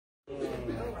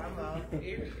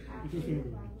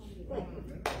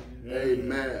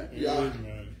Amen.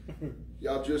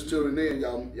 Y'all just tuning in,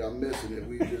 y'all missing it.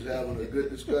 We just having a good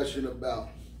discussion about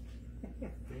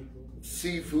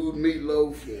seafood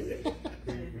meatloaf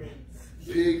and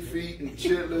pig feet and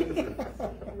chitlins.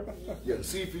 Yeah,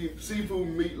 seafood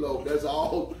meatloaf.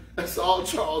 That's all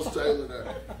Charles Taylor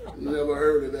there. Never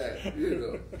heard of that. You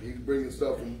know, he's bringing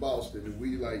stuff from Boston, and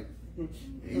we like,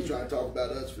 he's trying to talk about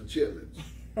us for chitlins.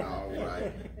 All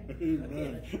right.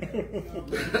 Amen.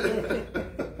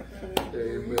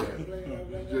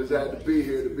 Amen. Just had to be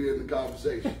here to be in the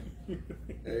conversation.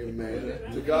 Amen.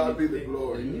 To God be the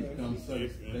glory.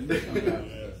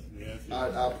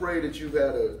 I pray that you've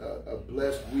had a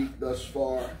blessed week thus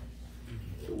far.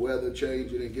 The weather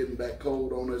changing and getting back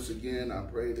cold on us again. I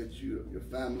pray that your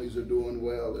families are doing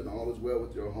well and all is well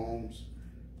with your homes.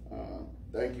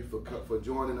 Thank you for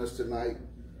joining us tonight,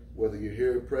 whether you're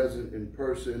here present in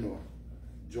person or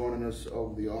joining us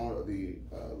over the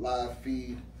live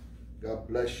feed. God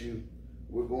bless you.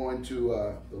 We're going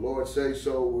to, the Lord say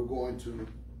so, we're going to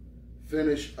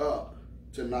finish up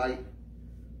tonight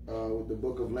with the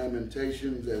book of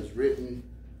Lamentations as written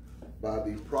by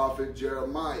the prophet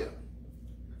Jeremiah.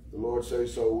 The Lord say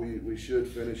so, we should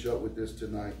finish up with this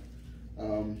tonight.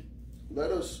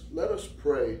 Let us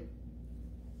pray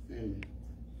and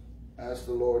ask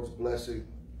the Lord's blessing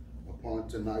upon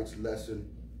tonight's lesson,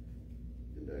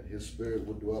 and that his spirit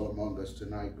will dwell among us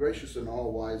tonight. Gracious and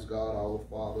all-wise God, our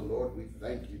Father, Lord, we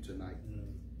thank you tonight.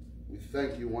 We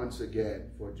thank you once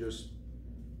again for just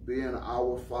being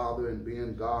our Father and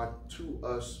being God to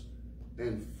us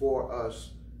and for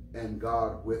us and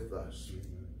God with us.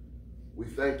 We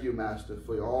thank you, Master,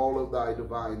 for all of thy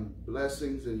divine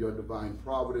blessings and your divine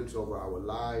providence over our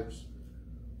lives.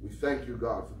 We thank you,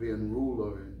 God, for being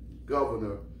ruler and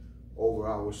governor over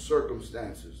our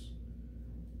circumstances.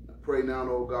 I pray now,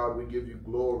 oh God, we give you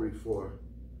glory for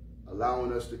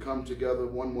allowing us to come together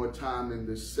one more time in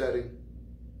this setting,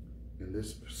 in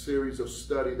this series of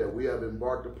study that we have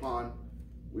embarked upon.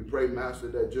 We pray, Master,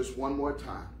 that just one more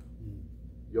time,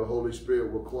 your Holy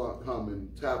Spirit will come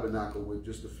and tabernacle with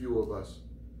just a few of us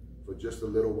for just a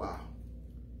little while.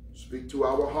 Speak to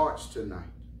our hearts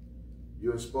tonight.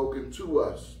 You have spoken to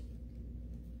us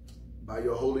by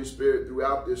your Holy Spirit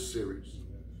throughout this series.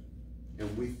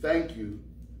 And we thank you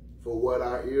for what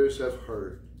our ears have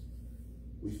heard.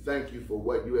 We thank you for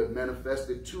what you have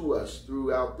manifested to us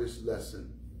throughout this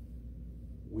lesson.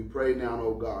 We pray now,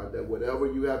 oh God, that whatever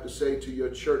you have to say to your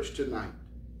church tonight,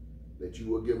 that you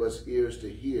will give us ears to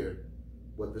hear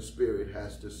what the Spirit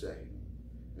has to say.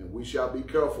 And we shall be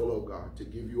careful, oh God, to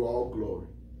give you all glory.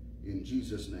 In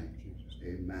Jesus' name,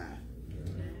 amen.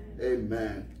 Amen.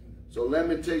 Amen. So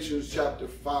Lamentations chapter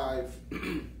 5.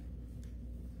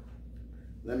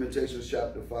 Lamentations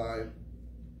chapter 5.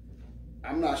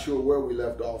 I'm not sure where we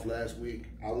left off last week.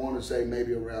 I want to say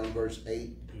maybe around verse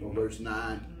 8 or verse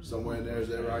 9. Somewhere in there, is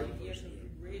that right?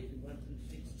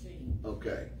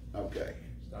 Okay, okay.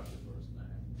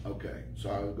 Okay,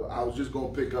 so I was just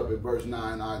going to pick up at verse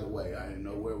 9 either way. I didn't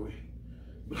know where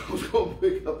but I was going to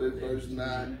pick up at verse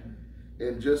 9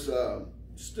 and just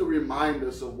to remind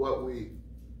us of what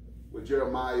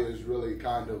Jeremiah has really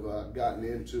kind of gotten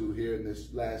into here in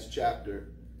this last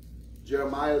chapter.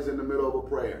 Jeremiah's in the middle of a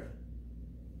prayer.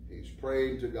 He's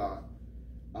praying to God.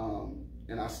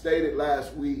 And I stated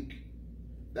last week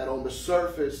that on the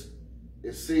surface,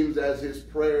 it seems as his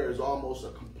prayer is almost a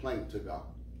complaint to God.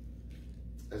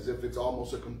 As if it's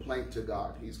almost a complaint to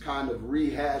God. He's kind of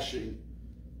rehashing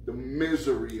the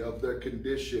misery of their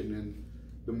condition and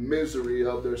the misery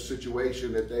of their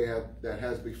situation that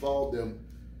has befallen them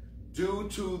due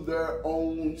to their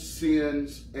own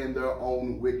sins and their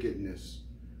own wickedness,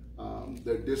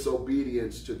 their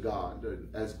disobedience to God.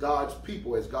 As God's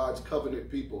people, as God's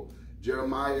covenant people,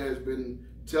 Jeremiah has been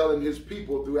telling his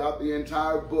people throughout the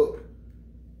entire book,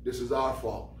 this is our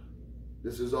fault.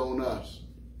 This is on us.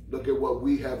 Look at what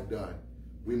we have done.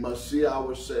 We must see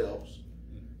ourselves.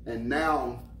 And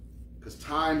now, because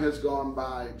time has gone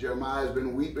by, Jeremiah has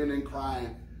been weeping and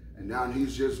crying, and now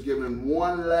he's just giving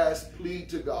one last plea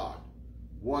to God,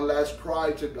 one last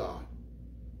cry to God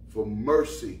for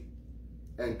mercy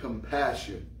and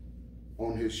compassion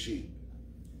on his sheep.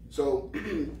 So,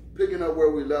 picking up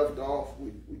where we left off,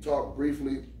 we talked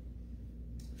briefly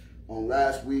on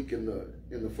last week in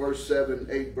the first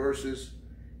 7-8 verses.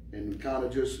 And we kind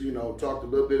of just, talked a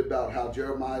little bit about how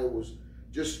Jeremiah was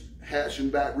just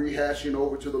rehashing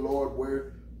over to the Lord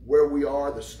where we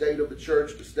are, the state of the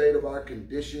church, the state of our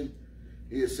condition.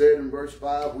 He has said in verse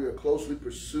 5, we are closely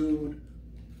pursued.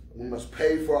 We must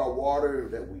pay for our water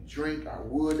that we drink, our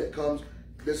wood that comes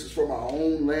this is from our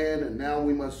own land, and now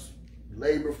we must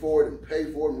labor for it and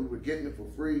pay for it, and we were getting it for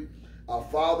free. Our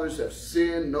fathers have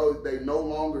sinned, they no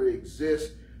longer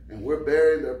exist, and we're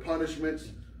bearing their punishments.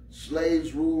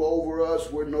 Slaves rule over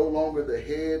us. We're no longer the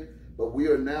head, but we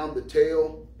are now the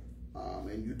tail.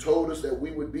 And you told us that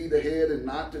we would be the head and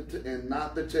not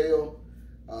the tail.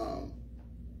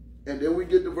 And then we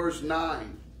get to verse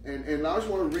 9. And I just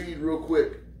want to read real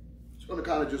quick. I'm just going to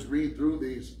kind of just read through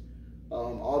these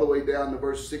all the way down to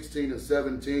verse 16 and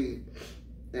 17.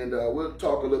 And we'll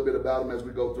talk a little bit about them as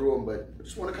we go through them. But I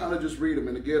just want to kind of just read them.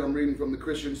 And again, I'm reading from the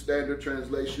Christian Standard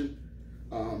Translation.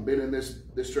 Been in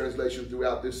this translation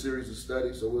throughout this series of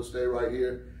studies, so we'll stay right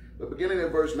here. But beginning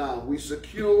at verse 9, we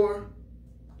secure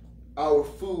our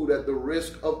food at the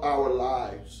risk of our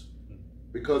lives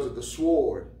because of the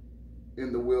sword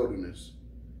in the wilderness.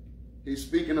 He's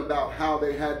speaking about how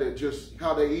they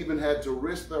even had to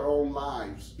risk their own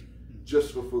lives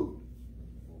just for food,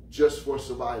 just for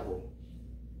survival.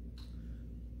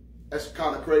 That's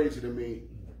kind of crazy to me.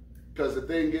 Because the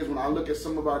thing is, when I look at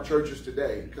some of our churches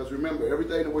today, because remember,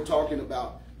 everything that we're talking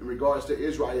about in regards to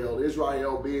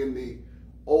Israel being the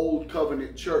Old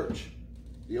Covenant church,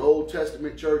 the Old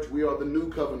Testament church, we are the New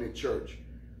Covenant church.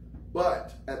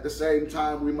 But at the same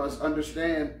time, we must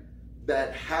understand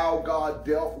that how God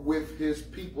dealt with his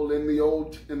people in the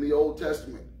Old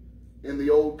Testament, in the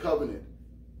Old Covenant,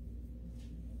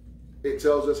 it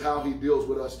tells us how he deals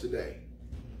with us today.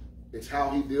 It's how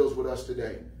he deals with us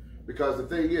today. Because the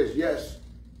thing is, yes,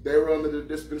 they were under the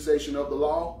dispensation of the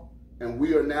law, and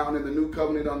we are now in the new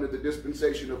covenant under the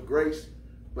dispensation of grace.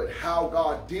 But how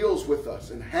God deals with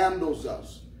us and handles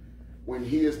us when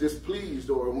he is displeased,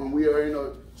 or when we are in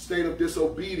a state of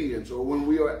disobedience, or when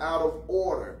we are out of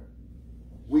order,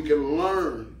 we can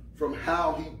learn from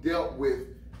how he dealt with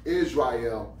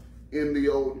Israel in the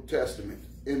Old Testament.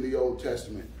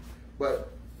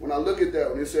 But when I look at that,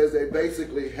 when it says they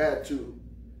basically had to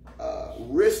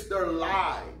risk their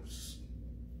lives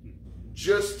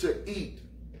just to eat,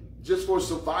 just for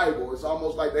survival. It's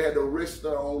almost like they had to risk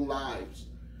their own lives.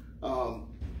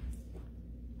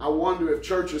 I wonder if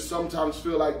churches sometimes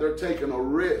feel like they're taking a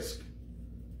risk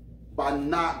by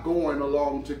not going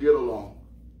along to get along.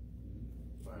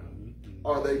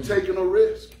 Are they taking a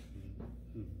risk?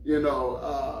 You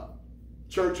know,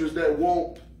 churches that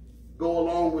won't go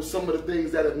along with some of the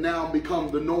things that have now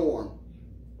become the norm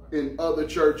in other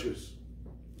churches.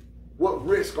 What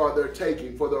risk are they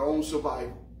taking for their own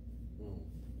survival?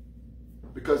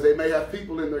 Because they may have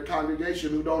people in their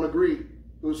congregation who don't agree,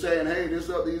 who's saying, hey, these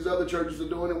other churches are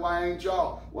doing it, why ain't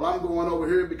y'all? Well, I'm going over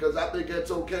here because I think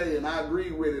that's okay, and I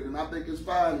agree with it, and I think it's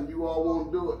fine, and you all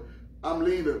won't do it. I'm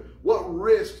leaving. What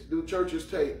risk do churches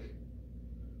take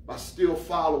by still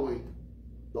following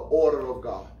the order of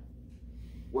God?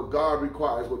 What God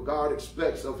requires, what God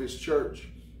expects of his church.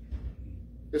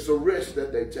 It's a risk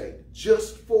that they take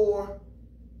just for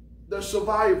their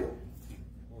survival.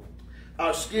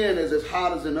 Our skin is as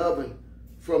hot as an oven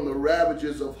from the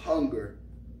ravages of hunger.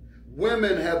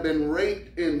 Women have been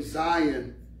raped in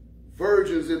Zion,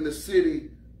 virgins in the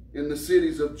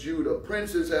cities of Judah.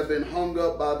 Princes have been hung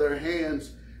up by their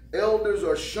hands. Elders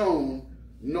are shown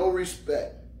no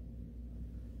respect.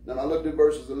 Now I looked at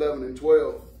verses 11 and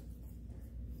 12.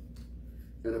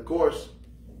 And of course,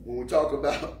 when we talk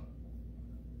about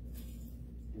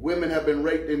women have been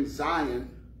raped in Zion,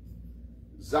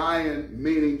 Zion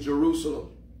meaning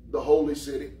Jerusalem, the holy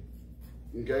city.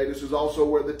 Okay, this is also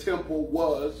where the temple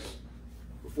was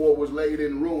before it was laid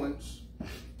in ruins.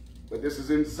 But this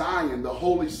is in Zion, the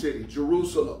holy city,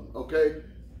 Jerusalem, okay?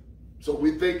 So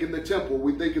we think in the temple,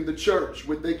 we think in the church,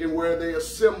 we're thinking where they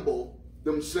assemble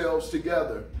themselves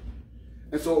together.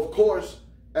 And so, of course,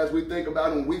 as we think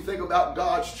about it, when we think about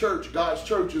God's church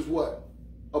is what?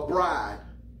 A bride.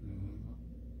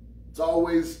 It's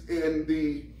always in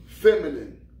the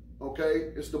feminine,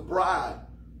 okay? It's the bride.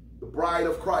 The bride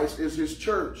of Christ is his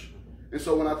church. And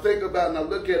so when I think about it and I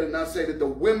look at it and I say that the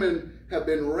women have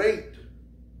been raped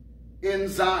in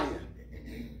Zion,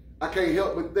 I can't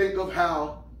help but think of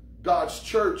how God's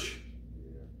church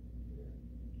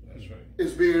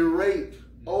is being raped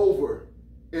over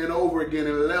and over again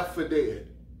and left for dead.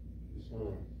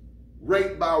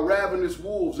 Raped by ravenous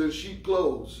wolves in sheep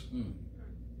clothes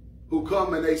who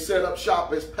come and they set up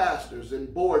shop as pastors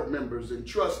and board members and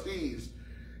trustees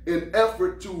in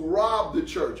effort to rob the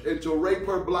church and to rape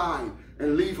her blind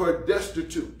and leave her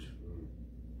destitute.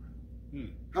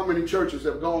 How many churches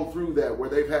have gone through that where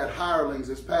they've had hirelings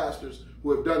as pastors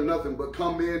who have done nothing but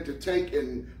come in to take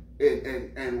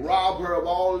and rob her of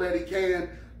all that he can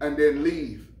and then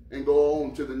leave and go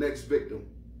on to the next victim?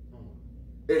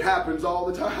 It happens all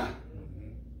the time.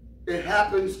 It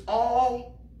happens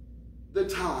all the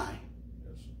time.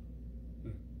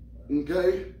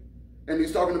 Okay? And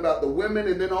he's talking about the women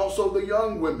and then also the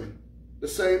young women. The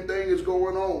same thing is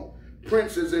going on.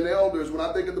 Princes and elders. When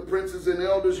I think of the princes and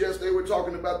elders, yes, they were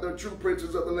talking about the true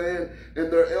princes of the land,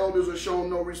 and their elders are shown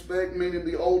no respect, meaning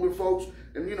the older folks.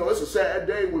 And you know, it's a sad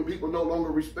day when people no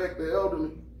longer respect the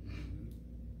elderly.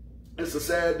 It's a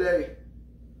sad day.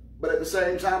 But at the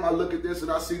same time, I look at this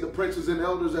and I see the princes and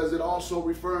elders as it also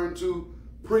referring to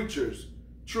preachers,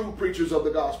 true preachers of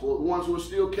the gospel, the ones who are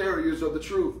still carriers of the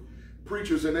truth.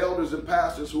 Preachers and elders and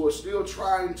pastors who are still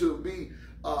trying to be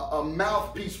a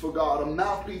mouthpiece for God, a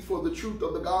mouthpiece for the truth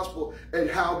of the gospel, and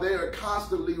how they are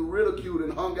constantly ridiculed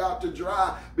and hung out to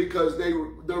dry because their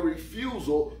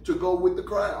refusal to go with the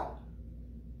crowd.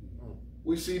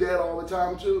 We see that all the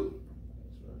time too.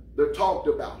 They're talked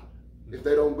about if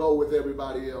they don't go with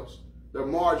everybody else. They're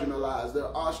marginalized,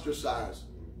 they're ostracized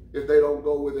if they don't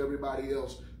go with everybody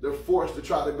else. They're forced to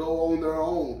try to go on their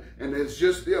own, and it's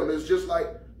just them. It's just like,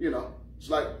 you know, it's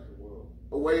like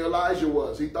the way Elijah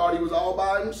was. He thought he was all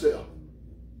by himself.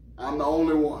 I'm the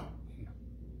only one.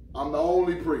 I'm the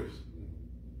only priest.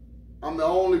 I'm the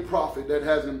only prophet that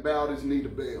hasn't bowed his knee to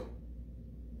Baal.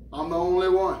 I'm the only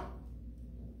one.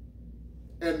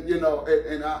 And you know,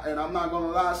 and I'm not gonna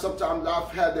lie, sometimes I've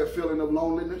had that feeling of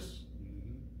loneliness.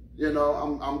 You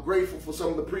know, I'm grateful for some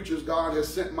of the preachers God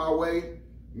has sent my way.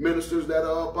 Ministers that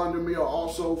are up under me are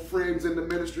also friends in the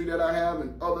ministry that I have,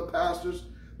 and other pastors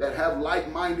that have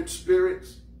like-minded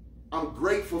spirits. I'm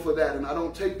grateful for that, and I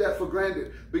don't take that for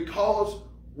granted because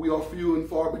we are few and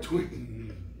far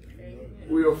between.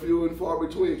 We are few and far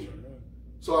between.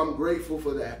 So I'm grateful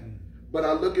for that. But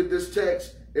I look at this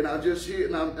text and I just hear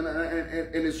it,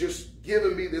 and it's just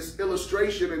giving me this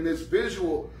illustration and this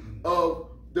visual of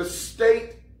the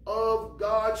state of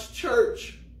God's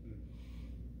church.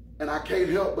 And I can't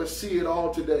help but see it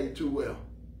all today too well.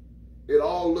 It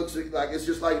all looks like, it's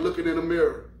just like looking in a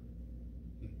mirror.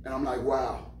 And I'm like,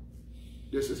 wow,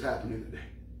 this is happening today.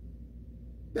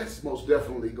 That's most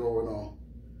definitely going on.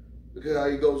 Look at how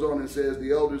he goes on and says,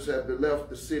 the elders have left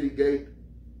the city gate,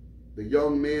 the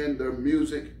young men, their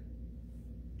music,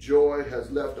 joy has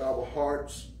left our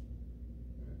hearts.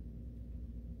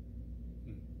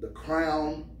 The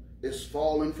crown is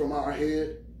fallen from our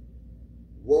head.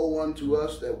 Woe unto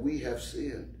us that we have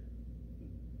sinned.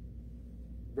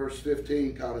 Verse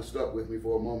 15 kind of stuck with me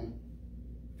for a moment.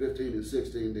 15 and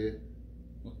 16 did.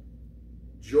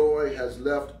 Joy has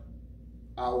left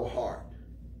our heart.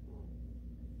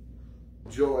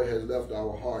 Joy has left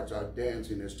our hearts. Our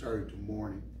dancing has turned to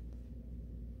mourning.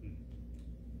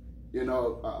 You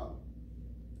know,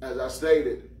 as I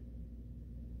stated,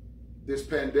 this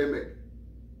pandemic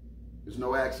is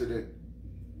no accident.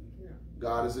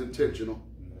 God is intentional.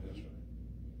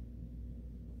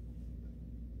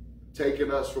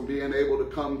 Taking us from being able to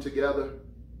come together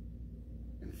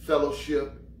and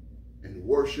fellowship and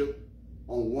worship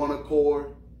on one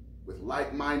accord with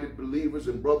like-minded believers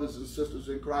and brothers and sisters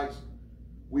in Christ.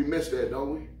 We miss that,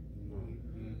 don't we?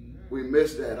 We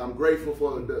miss that. I'm grateful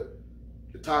for the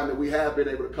time that we have been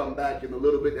able to come back and the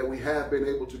little bit that we have been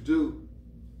able to do.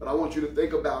 But I want you to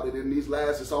think about it in these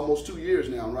last, it's almost 2 years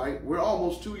now, right? We're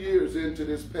almost 2 years into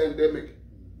this pandemic.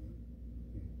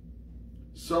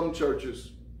 Some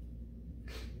churches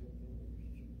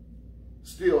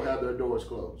still have their doors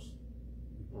closed.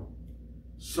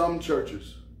 Some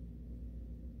churches,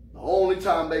 the only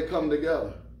time they come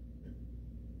together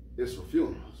is for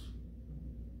funerals.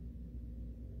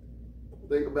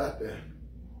 Think about that.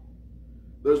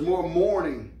 There's more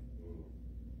mourning.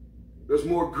 There's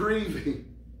more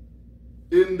grieving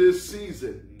in this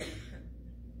season,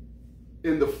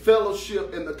 in the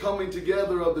fellowship and the coming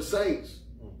together of the saints,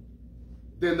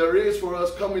 than there is for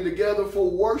us coming together for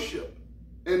worship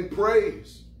and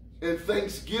praise and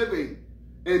thanksgiving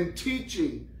and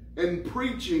teaching and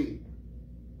preaching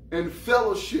and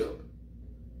fellowship.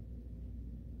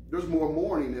 There's more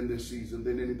mourning in this season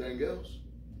than anything else.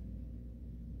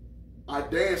 Our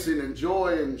dancing and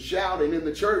joy and shouting in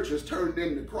the church has turned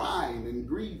into crying and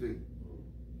grieving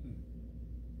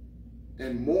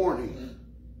and mourning,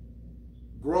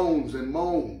 groans and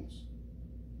moans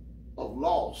of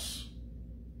loss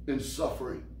and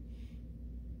suffering.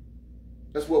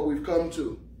 That's what we've come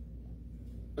to.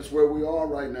 That's where we are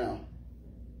right now.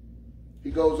 He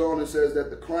goes on and says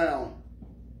that the crown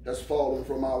has fallen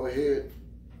from our head.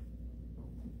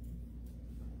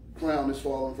 Crown has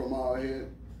fallen from our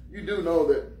head. You do know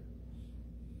that,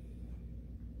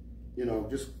 you know,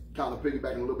 just kind of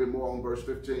piggybacking a little bit more on verse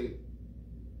 15.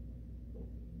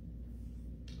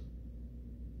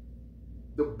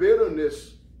 The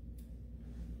bitterness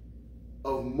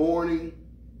of mourning,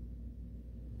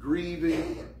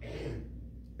 grieving,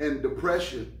 and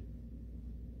depression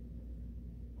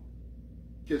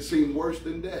can seem worse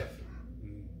than death.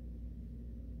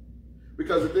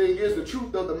 Because the thing is, the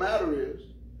truth of the matter is,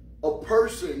 a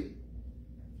person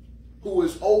who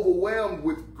is overwhelmed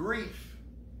with grief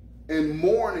and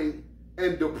mourning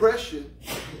and depression,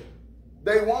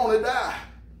 they want to die.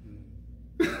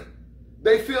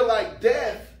 They feel like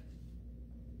death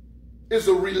is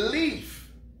a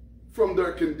relief from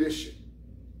their condition.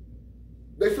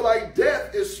 They feel like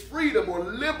death is freedom or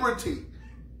liberty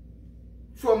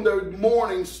from their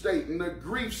mourning state and their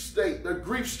grief state, their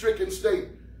grief-stricken state,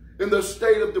 and their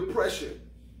state of depression.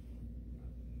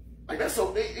 Like that's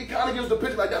so, it kind of gives the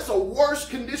picture like that's a worse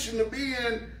condition to be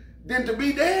in than to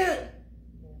be dead.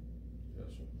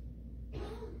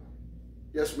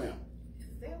 Yes, ma'am.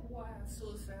 Is that why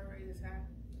suicide rate is high?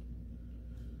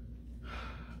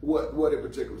 What in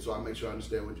particular? So I make sure I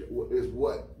understand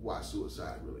why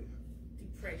suicide really?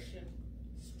 Depression,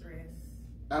 stress.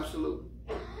 Absolutely.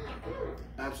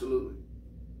 Absolutely.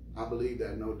 I believe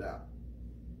that, no doubt.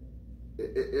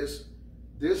 It's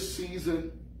this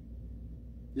season,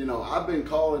 you know, I've been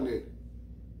calling it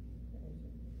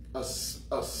a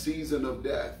season of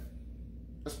death.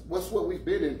 That's what we've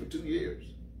been in for 2 years.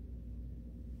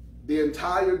 The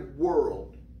entire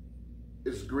world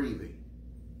is grieving,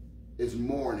 is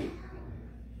mourning,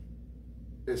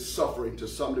 is suffering to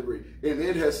some degree. And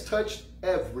it has touched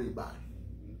everybody.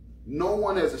 No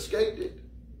one has escaped it.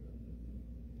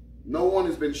 No one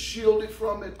has been shielded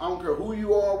from it. I don't care who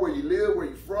you are, where you live, where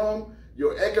you're from,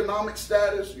 your economic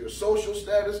status, your social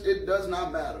status, it does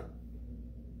not matter.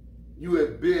 You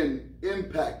have been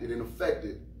impacted and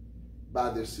affected by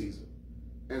this season.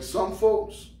 And some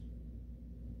folks,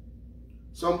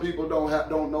 some people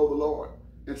don't know the Lord.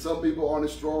 And some people aren't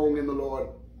as strong in the Lord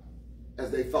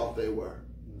as they thought they were.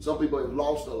 Some people have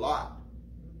lost a lot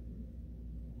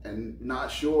and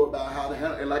not sure about how to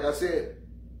handle it. And like I said,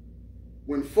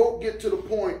 when folk get to the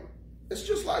point, it's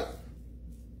just like,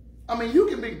 I mean, you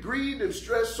can be grieved and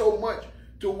stressed so much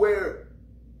to where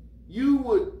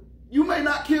you may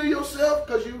not kill yourself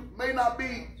because you may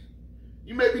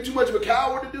be too much of a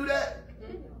coward to do that.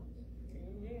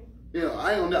 You know,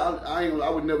 I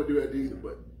would never do that either,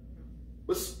 but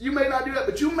you may not do that,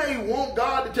 but you may want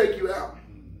God to take you out.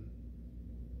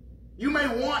 You may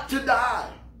want to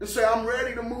die and say, I'm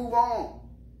ready to move on.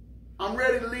 I'm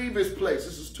ready to leave this place.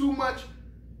 This is too much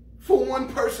for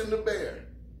one person to bear.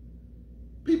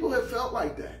 People have felt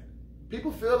like that.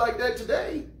 People feel like that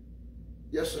today.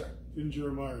 Yes, sir. Didn't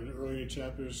Jeremiah in the earlier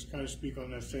chapters kind of speak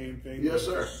on that same thing? Yes,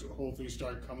 sir. The whole thing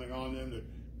started coming on them that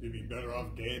they'd be better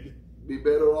off dead. Be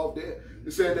better off dead.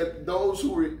 It said that those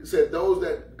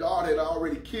that God had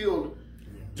already killed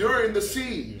during the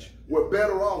siege were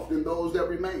better off than those that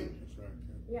remained. That's right.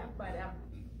 Yeah, but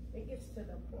it gets to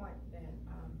the point that,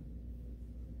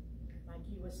 like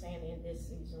you were saying, in this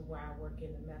season where I work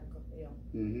in the medical field,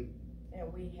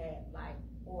 and we had like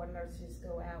 4 nurses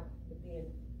go out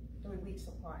within 3 weeks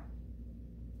apart,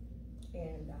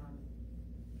 and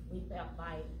we felt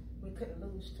like we couldn't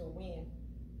lose to win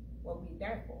what we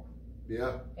there for.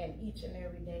 Yeah. And each and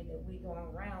every day that we go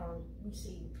around, we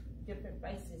see different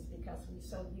faces because we're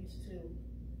so used to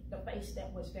the face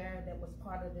that was there, that was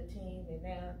part of the team, and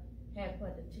now half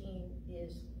of the team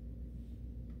is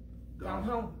gone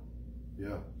home.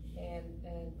 Yeah. And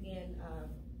then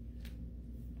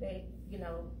they, you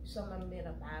know, some of them in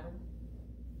a battle.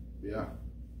 Yeah.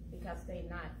 Because they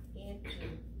not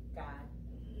into God,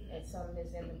 and some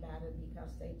is in the battle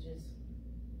because they just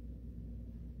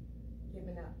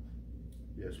giving up.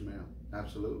 Yes, ma'am.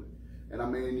 Absolutely. And I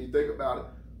mean, you think about it,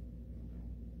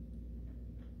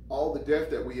 all the death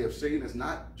that we have seen is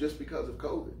not just because of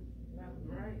COVID.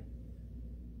 Right.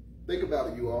 Think about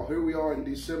it, you all. Here we are in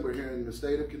December here in the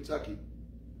state of Kentucky.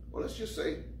 Well, let's just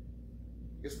say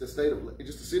it's just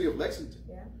the city of Lexington.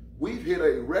 Yeah. We've hit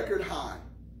a record high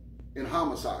in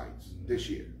homicides this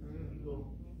year.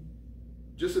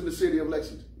 Just in the city of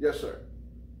Lexington. Yes, sir.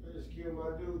 They just killed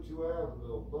my dude 2 hours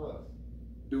ago, bus.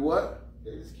 Do what?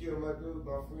 They just killed my dude,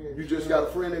 my friend. You just got a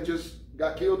friend that just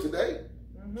got killed today?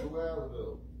 2 hours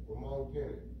ago. Ramon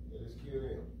Penny. They just killed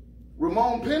him.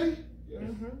 Ramon Penny? Yes.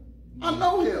 I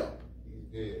know him. He's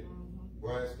dead.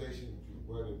 Brian Station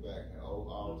running back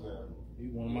all time.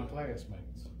 He's one of my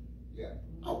classmates. Yeah.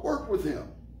 I worked with him.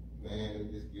 Man,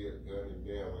 they just get gunned him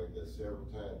down like that several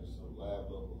times. Just some live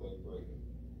local late breaking.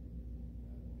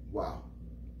 Wow.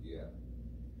 Yeah.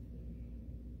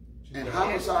 And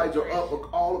homicides are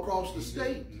up all across the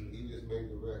state. He just made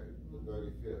the record, the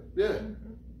 35th. Yeah.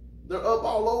 They're up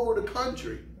all over the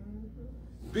country.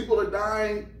 People are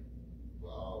dying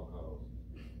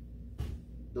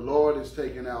The Lord is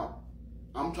taking out,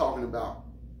 I'm talking about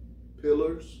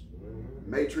pillars,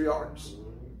 matriarchs,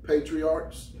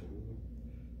 patriarchs.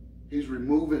 He's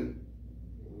removing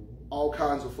all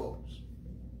kinds of folks.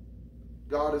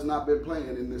 God has not been playing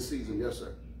in this season. Yes,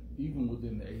 sir. Even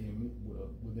within the AME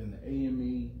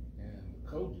and the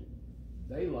Kojic,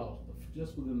 they lost,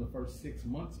 just within the first 6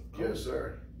 months of COVID, Yes,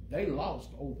 sir. they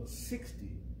lost over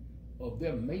 60 of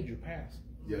their major pastors.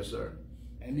 Yes, sir.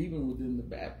 And even within the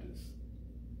Baptists,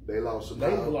 They lost some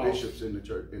bishops in the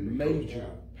church. In the major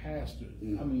pastors.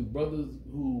 Mm-hmm. I mean, brothers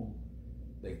who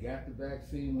they got the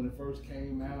vaccine when it first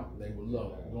came out, they were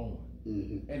going.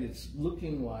 Mm-hmm. And it's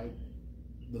looking like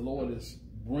the Lord is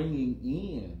bringing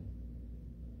in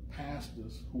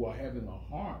pastors who are having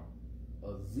a heart,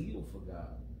 a zeal for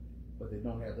God, but they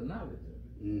don't have the knowledge of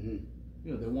it. Mm-hmm.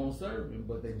 You know, they won't serve Him,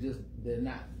 but they're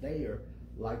not there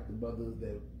like the brothers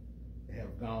that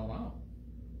have gone on.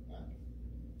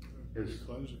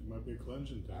 Might be a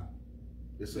cleansing time.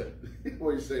 It's a,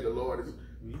 what you say, the Lord is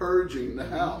purging the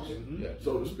house,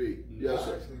 so to speak. Yes, I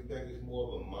sir. actually think it's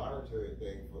more of a monetary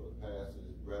thing for the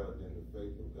pastors rather than the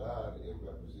faith of God in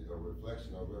a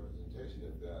reflection or representation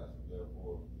of God.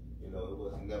 Therefore, you know, it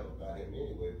was never about Him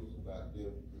anyway. It was about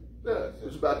them. Yeah, it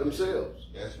was about themselves.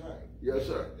 That's right. Yes,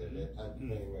 sir. And that type of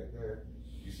thing right there,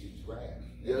 you see draft.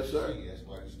 Yes, sir. That's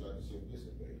why you start to see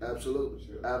dissipate. Absolutely.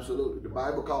 Sure. Absolutely. The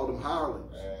Bible called them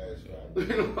hirelings. That's right.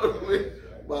 You know what I mean? That's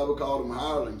right. The Bible called them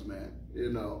hirelings, man.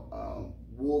 You know,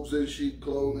 wolves in sheep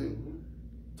clothing.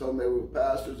 Told them they were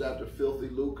pastors after filthy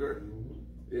lucre.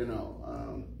 You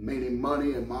know, meaning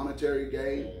money and monetary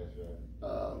gain. That's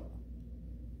right.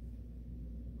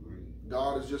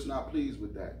 God is just not pleased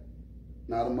with that.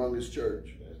 Not among His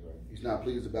church. That's right. He's not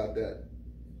pleased about that.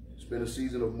 It's been a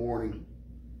season of mourning.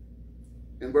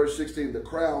 In verse 16, the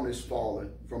crown is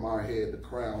fallen from our head. The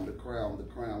crown, the crown, the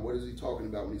crown. What is he talking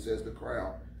about when he says the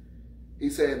crown?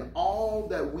 He's saying all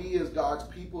that we as God's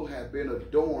people have been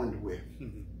adorned with.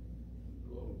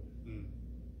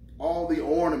 All the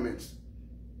ornaments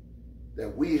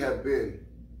that we have been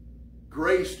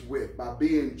graced with by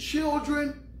being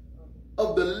children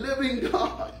of the living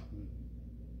God.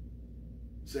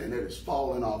 Saying it has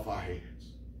fallen off our heads.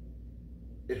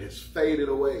 It has faded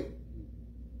away.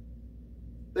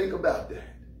 Think about that.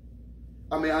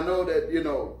 I mean, I know that, you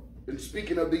know, and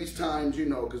speaking of these times, you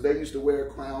know, because they used to wear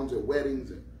crowns at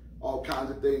weddings and all kinds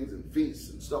of things and feasts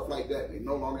and stuff like that. And they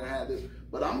no longer have this.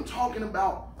 But I'm talking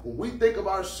about when we think of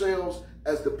ourselves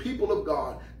as the people of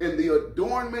God and the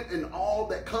adornment and all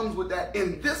that comes with that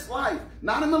in this life,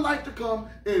 not in the life to come,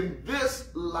 in this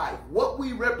life. What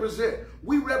we represent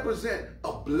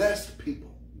a blessed people.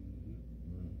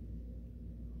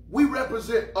 We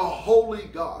represent a holy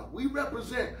God. We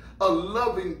represent a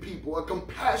loving people, a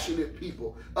compassionate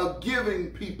people, a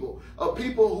giving people, a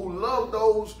people who love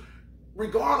those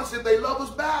regardless if they love us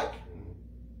back.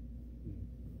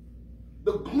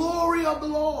 The glory of the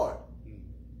Lord.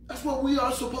 That's what we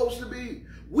are supposed to be.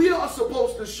 We are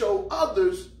supposed to show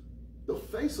others the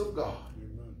face of God.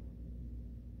 Amen.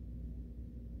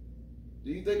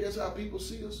 Do you think that's how people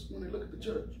see us when they look at the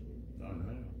church?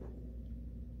 Amen.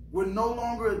 We're no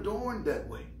longer adorned that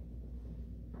way.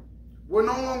 We're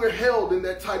no longer held in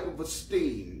that type of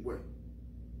esteem.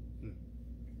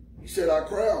 He said our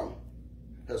crown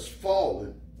has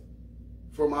fallen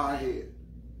from our head.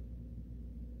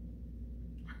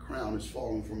 Our crown has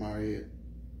fallen from our head.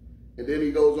 And then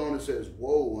he goes on and says,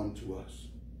 woe unto us.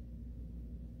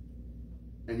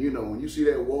 And you know, when you see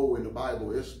that woe in the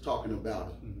Bible, it's talking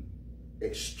about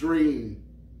extreme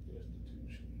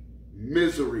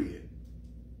misery and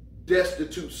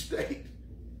destitute state.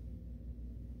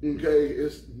 Okay,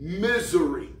 it's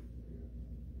misery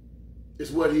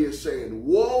is what he is saying.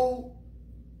 Woe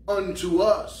unto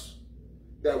us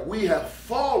that we have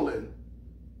fallen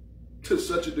to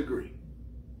such a degree.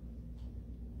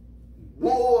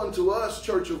 Woe unto us,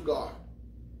 Church of God,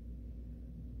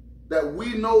 that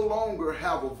we no longer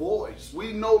have a voice.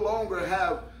 We no longer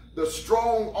have the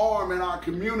strong arm in our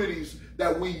communities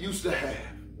that we used to have.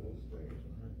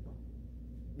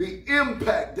 The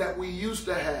impact that we used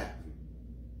to have.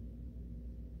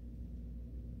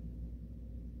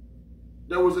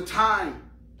 There was a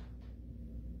time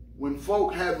when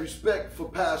folk had respect for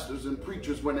pastors and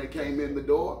preachers when they came in the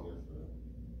door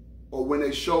or when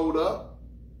they showed up.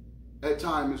 That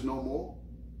time is no more.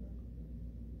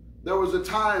 There was a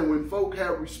time when folk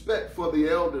had respect for the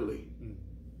elderly.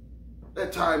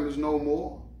 That time is no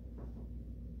more.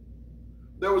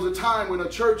 There was a time when a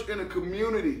church in a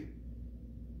community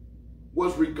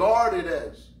was regarded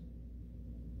as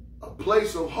a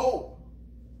place of hope.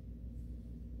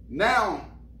 Now,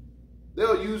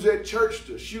 they'll use that church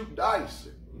to shoot dice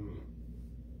and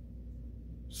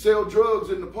sell drugs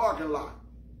in the parking lot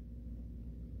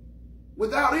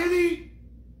without any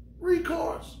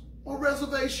recourse or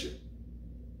reservation.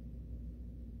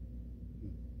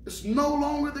 It's no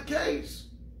longer the case.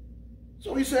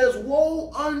 So he says,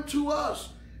 woe unto us.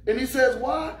 And he says,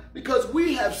 why? Because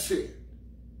we have sinned.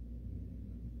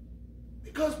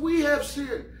 Because we have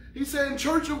sinned. He said,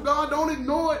 Church of God, don't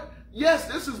ignore it. Yes,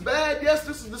 this is bad. Yes,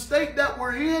 this is the state that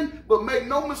we're in. But make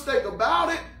no mistake about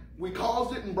it, we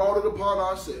caused it and brought it upon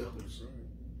ourselves.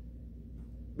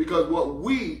 Because what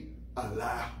we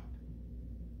allowed.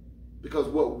 Because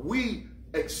what we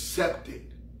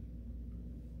accepted.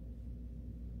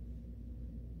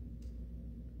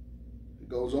 It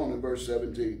goes on in verse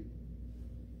 17.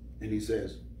 And he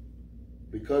says,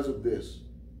 because of this,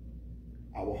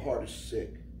 our heart is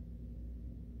sick.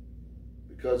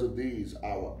 Because of these,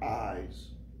 our eyes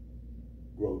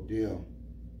grow dim.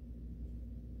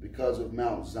 Because of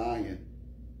Mount Zion,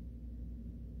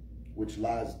 which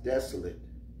lies desolate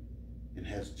and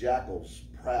has jackals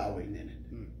prowling in it.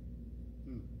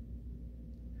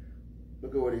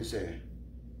 Look at what he's saying.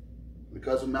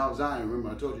 Because of Mount Zion, remember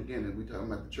I told you again that we're talking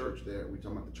about the church there. We're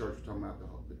talking about the church, we're talking about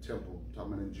the temple, we're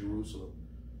talking about in Jerusalem.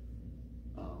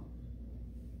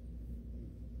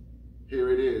 Here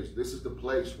it is. This is the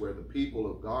place where the people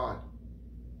of God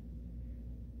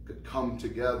could come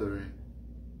together. And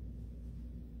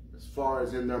as far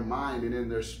as in their mind and in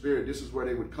their spirit, this is where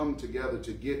they would come together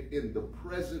to get in the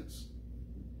presence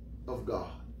of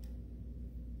God.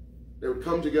 They would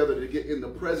come together to get in the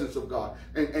presence of God.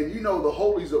 And you know the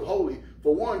holies of holy.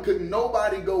 For one, couldn't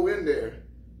nobody go in there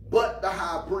but the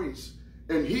high priest.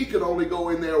 And he could only go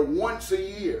in there once a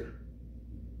year.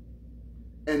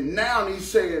 And now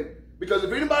he's saying, because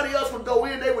if anybody else would go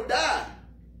in, they would die.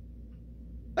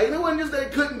 Like, it wasn't just they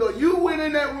couldn't go. You went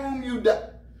in that room, you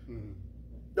died.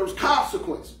 There was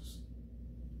consequences.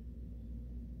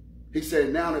 He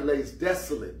said, now it lays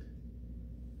desolate.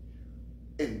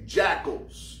 And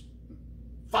jackals,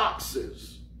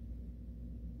 foxes,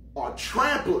 are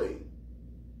trampling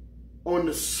on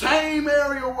the same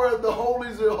area where the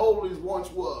holies of holies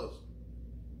once was.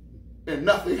 And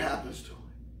nothing happens to it.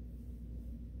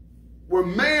 Where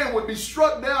man would be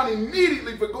struck down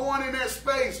immediately for going in that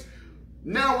space,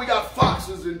 now we got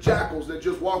foxes and jackals that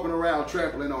just walking around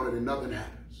trampling on it and nothing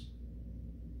happens.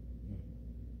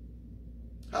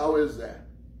 How is that?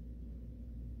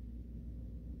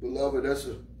 Beloved,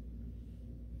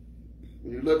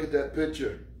 when you look at that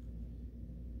picture,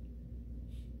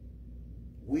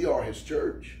 we are his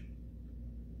church.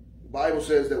 The Bible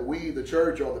says that we, the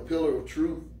church, are the pillar of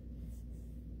truth.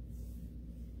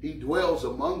 He dwells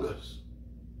among us.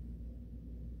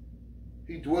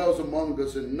 He dwells among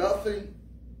us, and nothing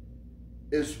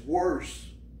is worse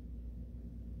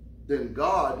than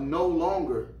God no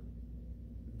longer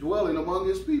dwelling among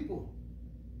his people.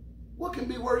 What can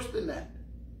be worse than that?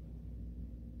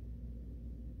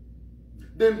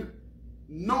 Then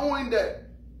knowing that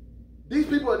these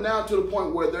people are now to the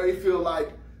point where they feel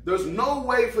like there's no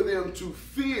way for them to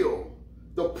feel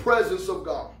the presence of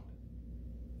God.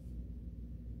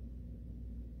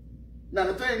 Now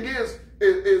the thing is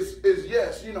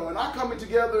yes, you know, and I coming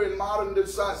together in modern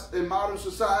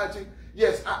society,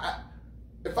 yes,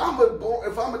 if I'm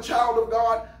a child of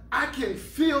God, I can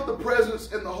feel the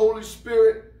presence in the Holy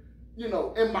Spirit, you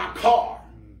know, in my car,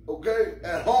 okay,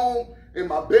 at home, in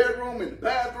my bedroom, in the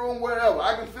bathroom, wherever.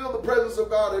 I can feel the presence of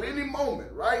God at any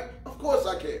moment, right? Of course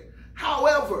I can.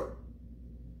 However,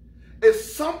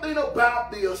 it's something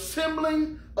about the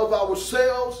assembling of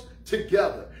ourselves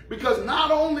together. Because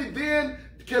not only then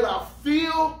can I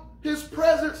feel his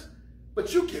presence,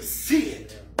 but you can see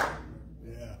it.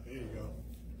 Yeah, there you go.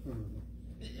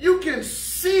 You can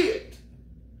see it.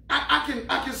 I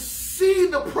can see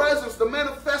the presence, the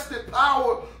manifested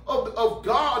power of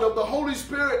God, of the Holy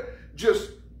Spirit,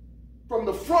 just from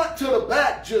the front to the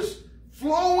back, just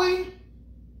flowing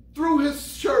through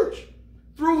his church,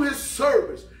 through his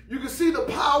service. You can see the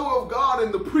power of God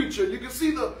in the preacher. You can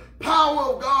see the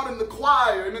power of God in the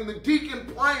choir and in the deacon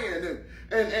praying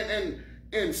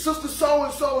and sister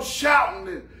so-and-so shouting.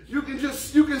 And you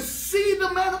can see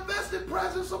the manifested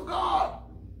presence of God.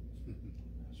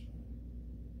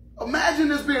 Imagine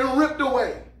this being ripped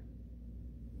away.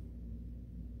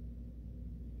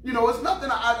 You know, it's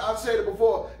nothing, I've said it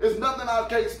before, it's nothing I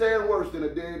can't stand worse than a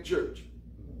dead church.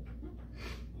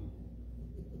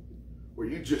 Where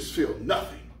you just feel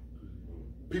nothing.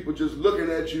 People just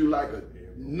looking at you like a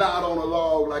knot on a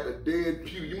log, like a dead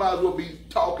pew. You might as well be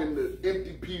talking to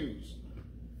empty pews.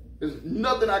 There's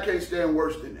nothing I can't stand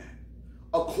worse than that.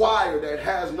 A choir that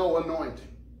has no anointing.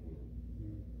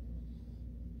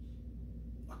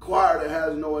 A choir that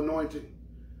has no anointing.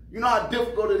 You know how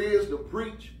difficult it is to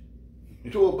preach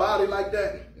to a body like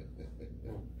that?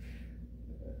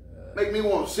 Make me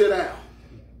want to sit down.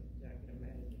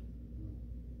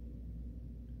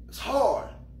 It's hard.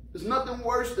 There's nothing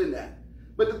worse than that.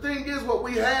 But the thing is, what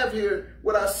we have here,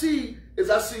 what I see is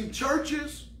I see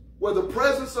churches where the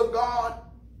presence of God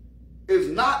is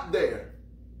not there.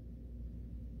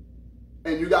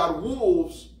 And you got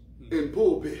wolves in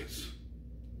pulpits,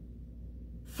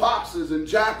 foxes and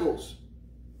jackals.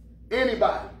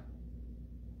 Anybody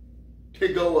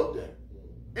can go up there.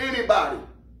 Anybody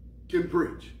can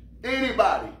preach.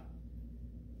 Anybody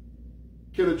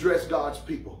can address God's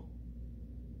people.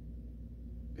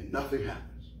 And nothing happens.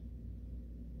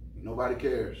 Nobody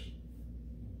cares.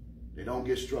 They don't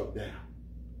get struck down.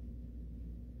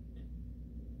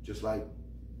 Just like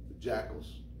the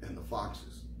jackals and the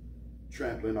foxes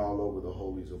trampling all over the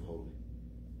holies of holies.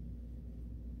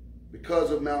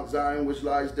 Because of Mount Zion, which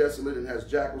lies desolate and has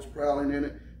jackals prowling in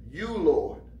it, you,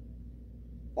 Lord,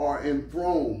 are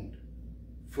enthroned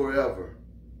forever.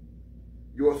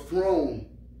 Your throne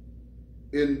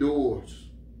endures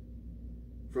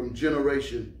from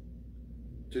generation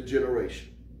to generation.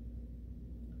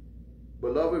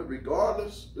 Beloved,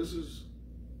 regardless, this is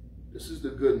the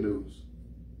good news.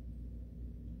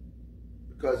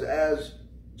 Because as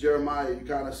Jeremiah, you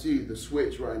kind of see the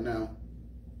switch right now.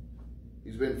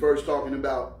 He's been first talking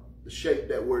about the shape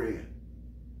that we're in.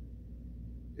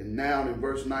 And now in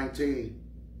verse 19,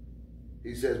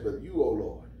 he says, but you, O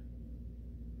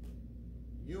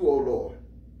Lord,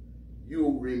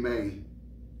 you remain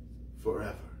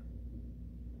forever.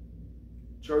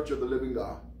 Church of the living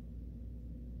God.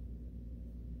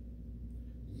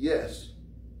 Yes,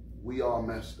 we are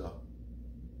messed up.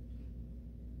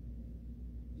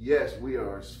 Yes, we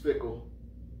are as fickle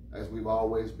as we've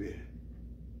always been.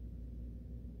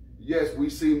 Yes, we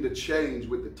seem to change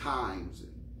with the times.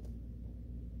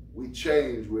 We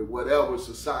change with whatever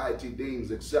society deems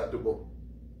acceptable.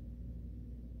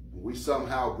 We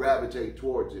somehow gravitate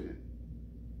towards it.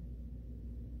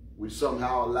 We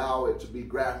somehow allow it to be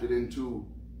grafted into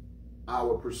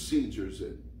our procedures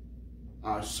and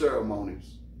our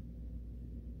ceremonies.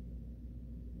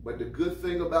 But the good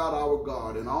thing about our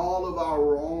God, in all of our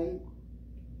wrong,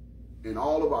 in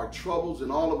all of our troubles, in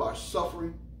all of our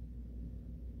suffering,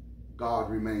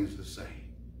 God remains the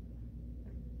same.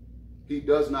 He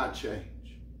does not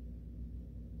change.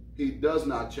 He does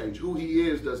not change. Who he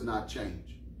is does not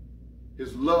change.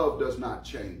 His love does not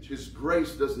change. His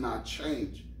grace does not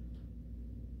change.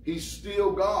 He's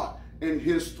still God, and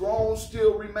his throne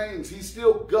still remains. He's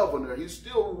still governor. He's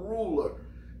still ruler.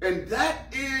 And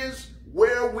that is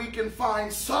where we can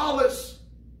find solace.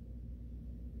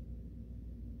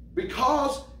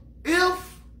 Because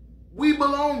if we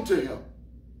belong to him,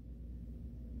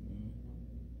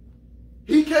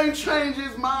 he can't change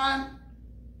his mind.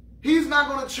 He's not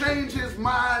going to change his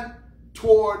mind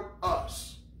toward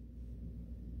us.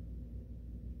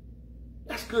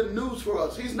 That's good news for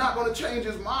us. He's not going to change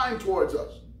his mind towards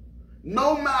us.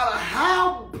 No matter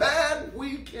how bad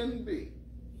we can be,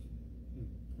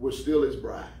 we're still his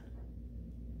bride.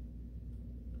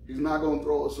 He's not going to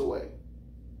throw us away.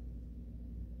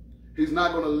 He's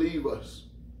not going to leave us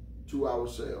to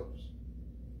ourselves.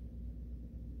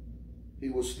 He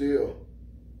will still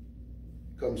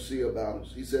come see about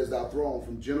us. He says, thy throne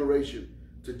from generation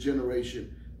to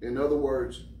generation. In other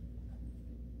words,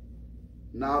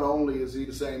 not only is he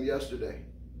the same yesterday,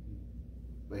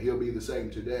 but he'll be the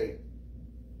same today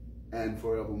and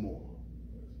forevermore.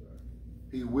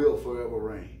 He will forever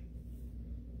reign.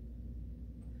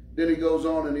 Then he goes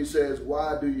on and he says,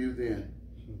 why do you then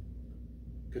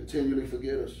continually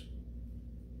forget us?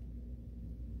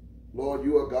 Lord,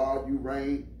 you are God, you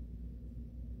reign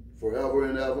forever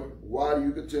and ever. Why do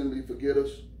you continually forget us?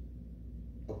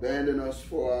 Abandon us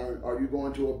are you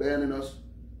going to abandon us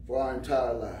for our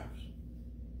entire lives?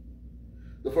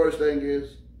 The first thing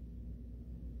is,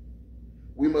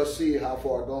 we must see how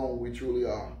far gone we truly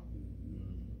are.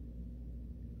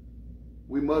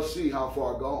 We must see how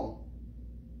far gone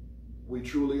we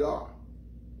truly are.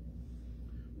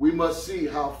 We must see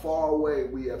how far away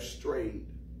we have strayed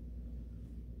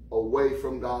away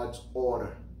from God's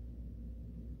order.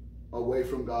 Away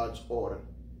from God's order.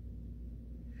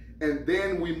 And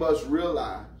then we must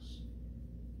realize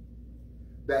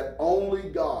that only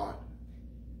God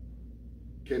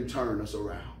can turn us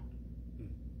around.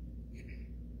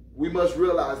 We must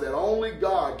realize that only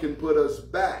God can put us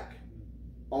back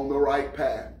on the right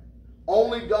path.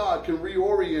 Only God can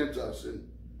reorient us and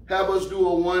have us do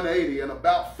a 180 and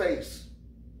about face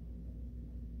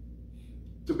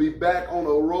to be back on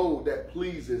a road that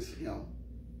pleases him.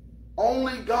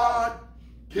 Only God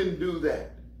can do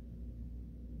that.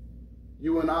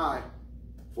 You and I,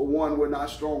 for one, we're not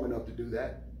strong enough to do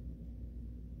that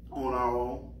on our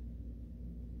own.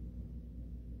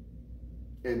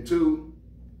 And two,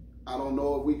 I don't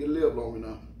know if we can live long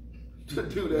enough to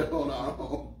do that on our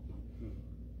own,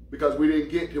 because we didn't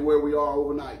get to where we are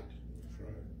overnight. That's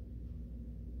right.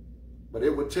 But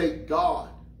it would take God.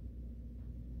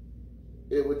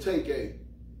 It would take a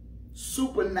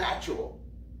supernatural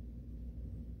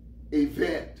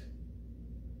event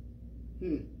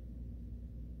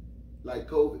like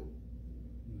COVID.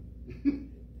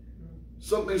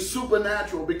 Something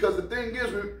supernatural, because the thing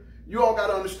is, you all got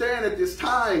to understand, at this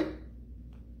time,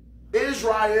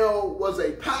 Israel was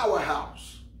a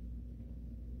powerhouse.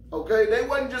 Okay? They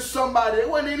wasn't just somebody, they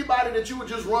wasn't anybody that you would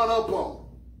just run up on.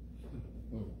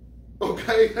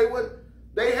 Okay?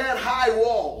 They had high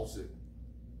walls.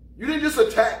 You didn't just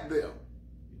attack them.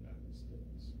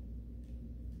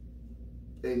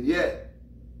 And yet,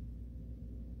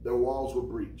 their walls were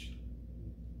breached.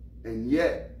 And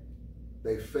yet,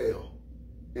 they fell.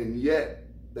 And yet,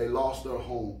 they lost their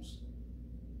homes.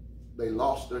 They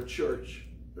lost their church,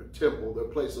 their temple, their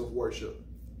place of worship.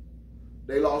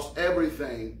 They lost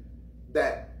everything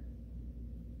that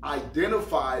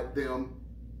identified them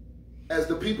as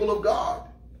the people of God.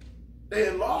 They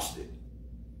had lost it.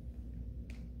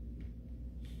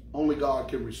 Only God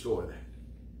can restore that.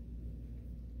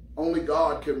 Only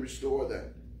God can restore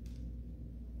that.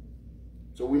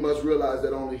 So we must realize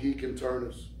that only He can turn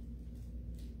us.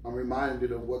 I'm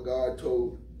reminded of what God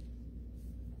told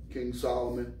King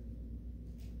Solomon.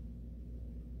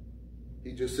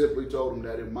 He just simply told him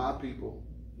that if my people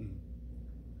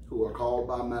who are called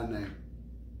by my name,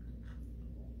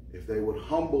 if they would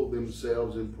humble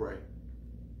themselves and pray.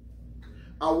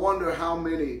 I wonder how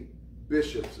many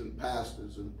bishops and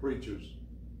pastors and preachers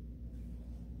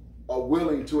are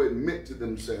willing to admit to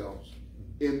themselves,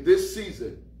 in this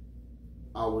season,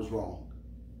 I was wrong.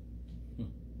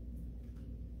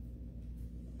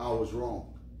 I was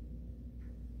wrong.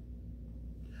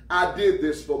 I did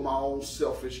this for my own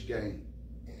selfish gain.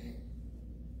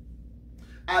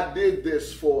 I did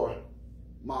this for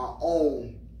my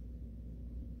own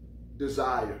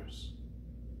desires.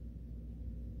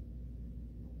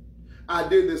 I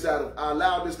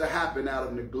allowed this to happen out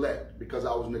of neglect, because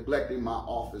I was neglecting my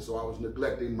office, or I was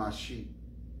neglecting my sheep.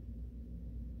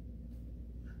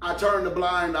 I turned a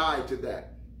blind eye to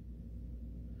that.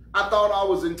 I thought I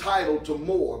was entitled to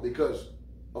more because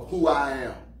of who I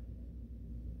am.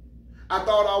 I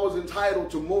thought I was entitled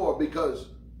to more because,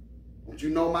 don't you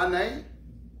know my name?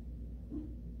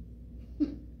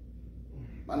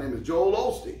 My name is Joel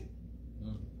Osteen.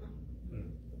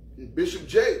 Bishop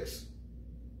Jakes.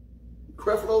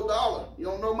 Creflo Dollar. You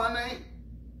don't know my name?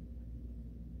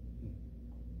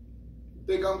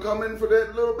 Think I'm coming for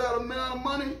that little bit of amount of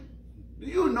money? Do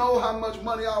you know how much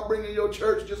money I'll bring in your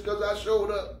church just because I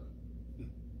showed up?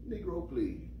 Negro,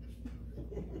 please.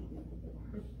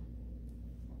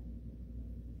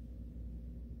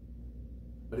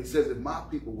 But he says, if my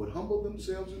people would humble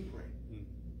themselves and pray,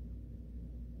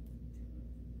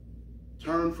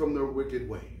 turn from their wicked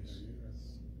ways,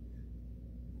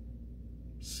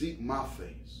 seek my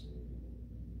face,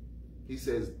 he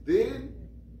says, then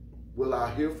will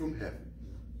I hear from heaven.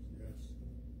 Yes.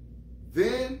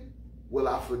 Then will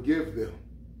I forgive them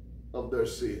of their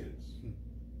sins.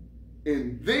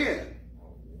 And then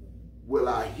will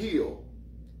I heal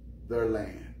their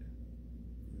land.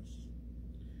 Yes.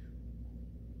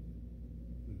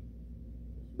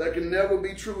 There can never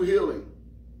be true healing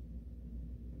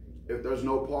if there's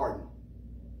no pardon.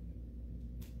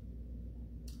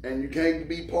 And you can't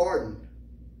be pardoned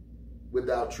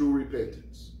without true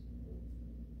repentance.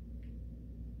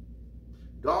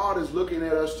 God is looking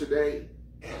at us today.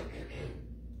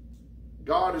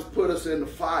 God has put us in the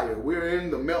fire. We're in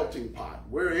the melting pot.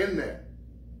 We're in there.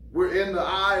 We're in the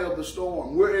eye of the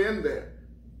storm. We're in there.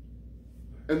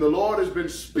 And the Lord has been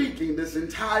speaking this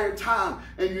entire time.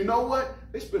 And you know what?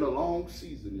 It's been a long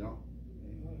season, y'all.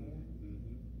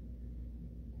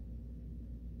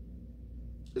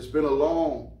 It's been a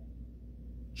long,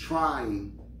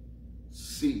 trying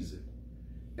season.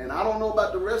 And I don't know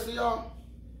about the rest of y'all,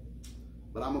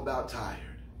 but I'm about tired.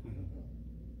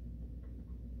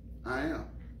 I am.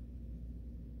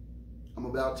 I'm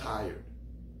about tired.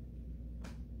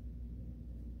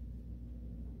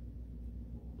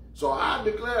 So I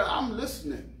declare I'm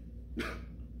listening.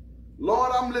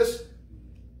 Lord, I'm listening.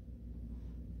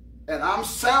 And I'm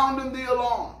sounding the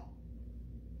alarm.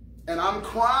 And I'm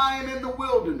crying in the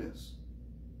wilderness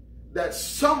that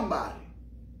somebody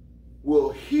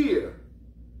will hear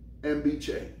and be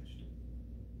changed.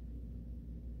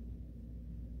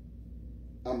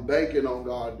 I'm banking on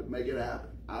God to make it happen.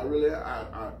 I really,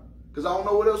 because I don't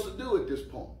know what else to do at this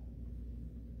point.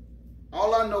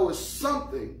 All I know is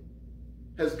something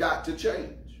has got to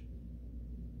change.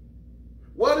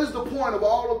 What is the point of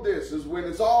all of this? Is when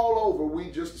it's all over, we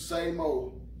just the same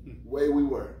old way we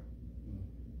were.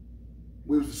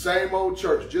 We was the same old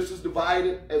church, just as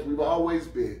divided as we've always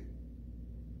been.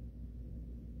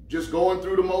 Just going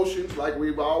through the motions like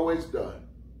we've always done.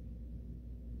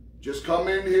 Just come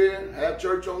in here, have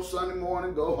church on Sunday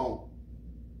morning, go home.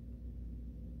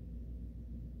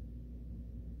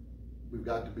 We've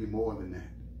got to be more than that.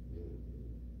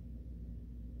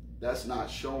 That's not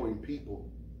showing people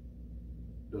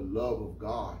the love of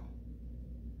God.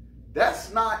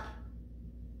 That's not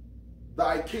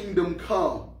thy kingdom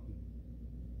come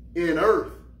in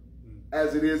earth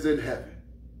as it is in heaven.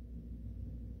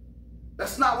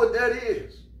 That's not what that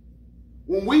is.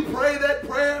 When we pray that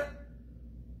prayer,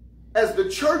 as the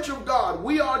church of God,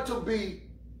 we are to be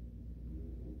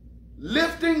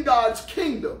lifting God's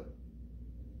kingdom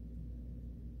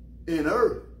in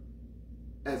earth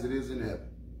as it is in heaven.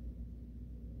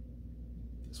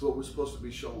 That's what we're supposed to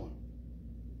be showing.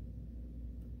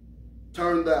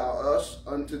 Turn thou us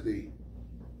unto thee.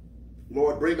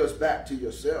 Lord, bring us back to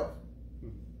yourself.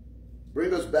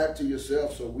 Bring us back to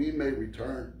yourself so we may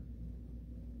return.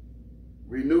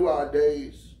 Renew our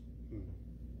days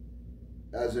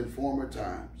as in former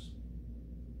times.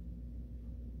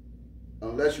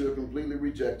 Unless you have completely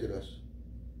rejected us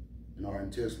and are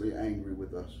intensely angry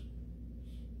with us.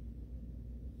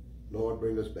 Lord,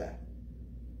 bring us back.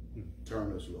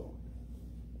 Turn us, Lord.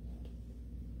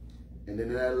 And then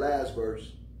in that last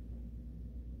verse,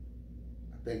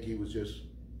 I think he was just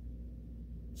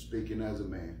speaking as a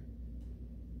man.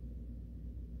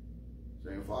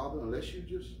 Saying, Father, unless you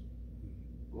just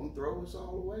gonna throw us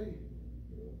all away.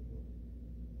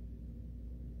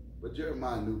 But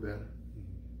Jeremiah knew better.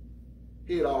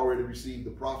 He had already received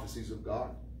the prophecies of God.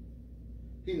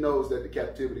 He knows that the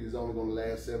captivity is only going to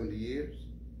last 70 years.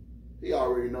 He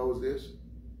already knows this.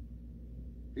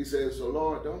 He says, so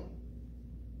Lord, don't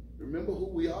remember who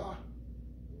we are.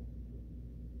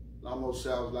 It almost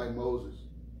sounds like Moses.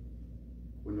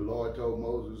 When the Lord told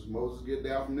Moses, Moses, get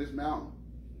down from this mountain,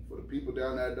 for the people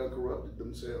down there done corrupted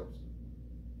themselves.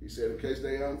 He said, in case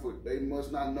they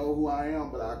must not know who I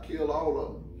am, but I'll kill all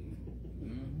of them.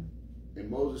 And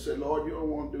Moses said, Lord, you don't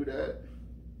want to do that.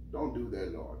 Don't do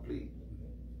that, Lord, please.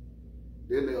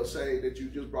 Then they'll say that you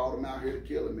just brought them out here to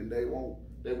kill him, and they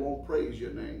won't praise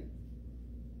your name.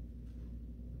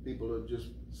 People will just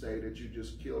say that you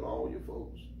just killed all your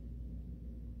folks.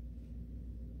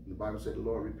 And the Bible said the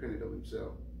Lord repented of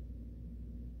himself.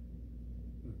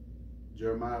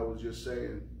 Jeremiah was just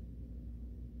saying,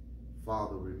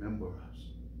 Father, remember us.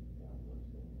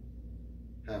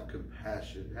 Have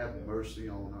compassion. Have mercy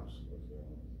on us.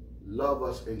 Love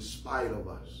us in spite of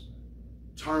us.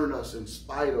 Turn us in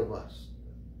spite of us.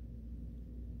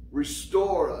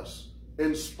 Restore us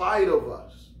in spite of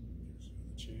us.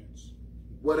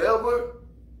 Whatever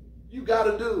you got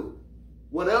to do,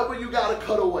 whatever you got to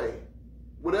cut away,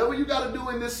 whatever you got to do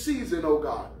in this season, oh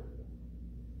God,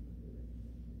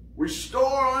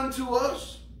 restore unto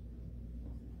us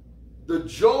the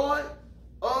joy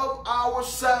of our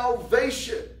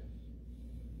salvation.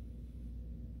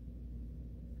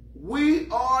 We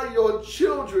are your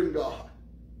children, God.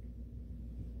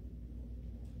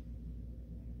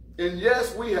 And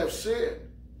yes, we have sinned.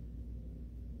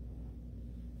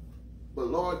 But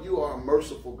Lord, you are a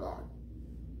merciful God.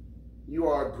 You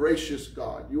are a gracious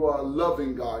God. You are a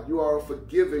loving God. You are a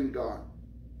forgiving God.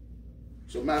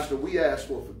 So, Master, we ask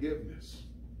for forgiveness.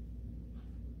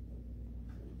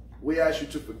 We ask you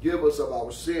to forgive us of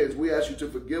our sins. We ask you to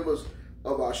forgive us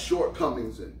of our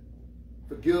shortcomings and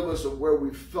forgive us of where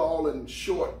we've fallen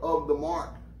short of the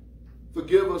mark.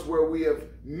 Forgive us where we have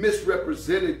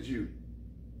misrepresented you.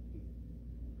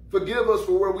 Forgive us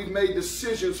for where we've made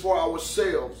decisions for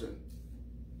ourselves and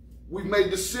we've made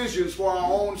decisions for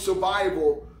our own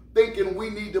survival, thinking we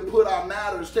need to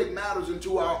take matters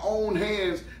into our own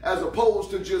hands as opposed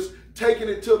to just taking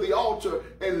it to the altar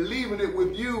and leaving it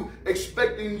with you,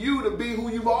 expecting you to be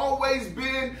who you've always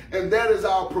been, and that is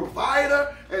our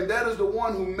provider, and that is the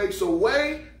one who makes a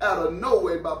way out of no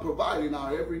way by providing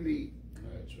our every need.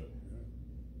 That's right.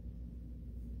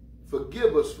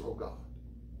 Forgive us, oh God.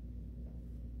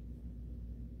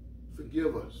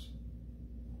 Forgive us.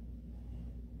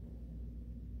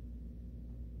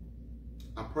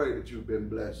 I pray that you've been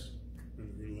blessed.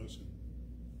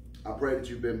 I pray that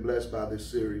you've been blessed by this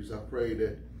series. I pray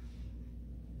that,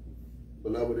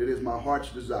 beloved, it is my heart's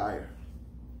desire.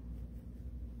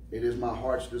 It is my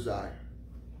heart's desire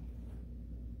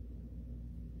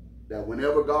that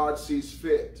whenever God sees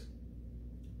fit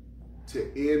to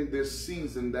end this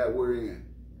season that we're in,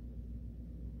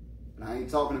 and I ain't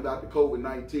talking about the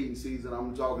COVID-19 season,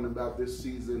 I'm talking about this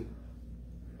season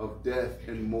of death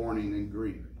and mourning and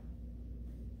grief.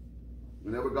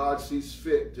 Whenever God sees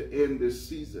fit to end this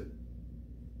season,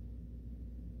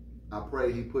 I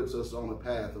pray he puts us on a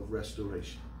path of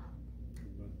restoration.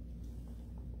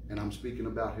 And I'm speaking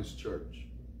about his church.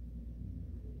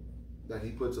 That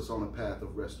he puts us on a path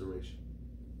of restoration.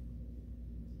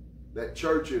 That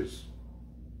churches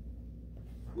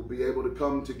will be able to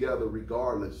come together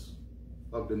regardless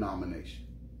of denomination.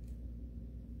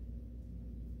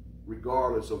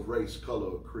 Regardless of race, color,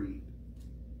 or creed.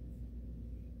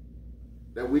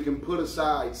 That we can put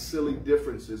aside silly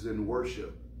differences in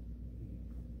worship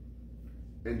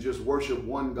and just worship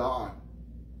one God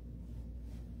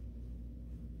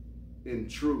in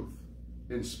truth,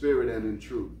 in spirit and in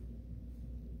truth.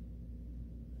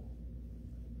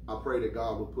 I pray that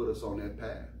God will put us on that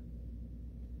path.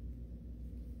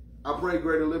 I pray,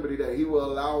 Greater Liberty, that he will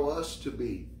allow us to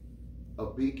be a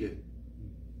beacon,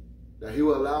 that he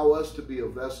will allow us to be a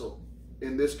vessel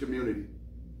in this community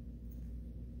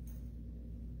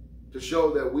to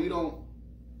show that we don't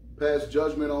pass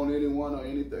judgment on anyone or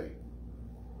anything.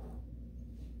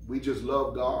 We just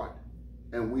love God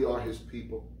and we are his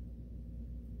people.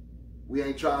 We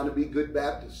ain't trying to be good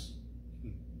Baptists.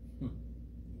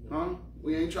 Huh?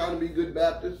 We ain't trying to be good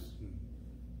Baptists.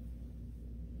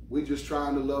 We just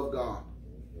trying to love God.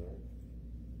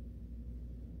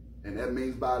 And that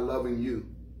means by loving you.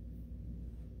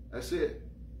 That's it.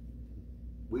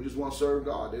 We just want to serve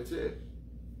God. That's it.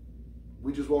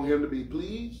 We just want him to be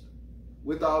pleased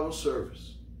with our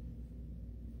service.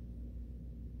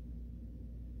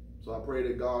 So I pray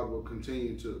that God will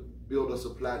continue to build us a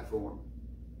platform.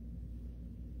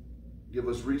 Give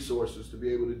us resources to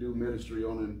be able to do ministry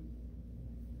on an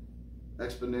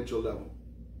exponential level.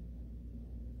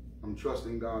 I'm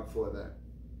trusting God for that.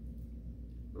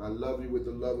 But I love you with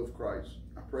the love of Christ.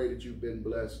 I pray that you've been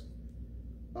blessed.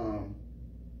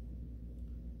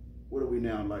 What are we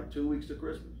now, like 2 weeks to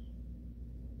Christmas?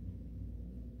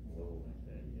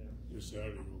 This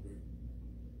Saturday will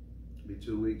be. Be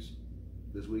 2 weeks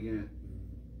this weekend.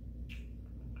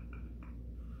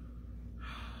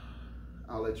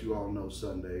 I'll let you all know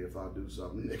Sunday if I do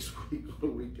something next week or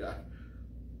the week after.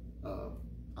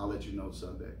 I'll let you know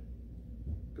Sunday.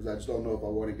 Because I just don't know if I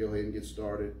want to go ahead and get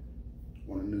started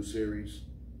on a new series.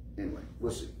 Anyway,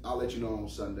 we'll see. I'll let you know on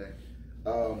Sunday.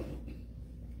 I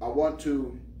want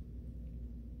to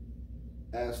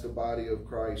ask the body of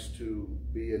Christ to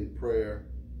be in prayer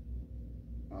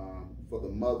for the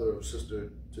mother of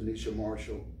Sister Tanisha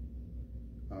Marshall.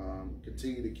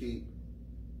 Continue to keep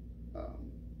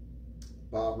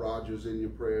Bob Rogers in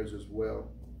your prayers as well.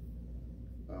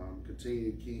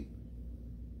 Continue to keep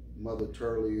Mother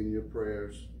Turley in your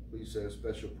prayers. Please say a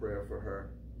special prayer for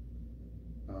her.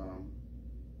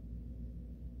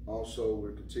 Also,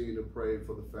 we're continuing to pray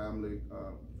for the family.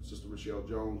 Sister Rochelle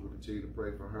Jones, we'll continue to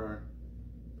pray for her,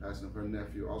 passing of her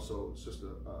nephew. Also, Sister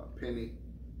Penny,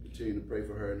 continue to pray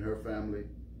for her and her family.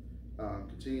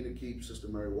 Continue to keep Sister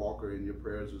Mary Walker in your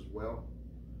prayers as well.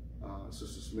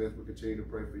 Sister Smith, we'll continue to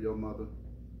pray for your mother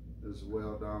as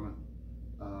well, Donna.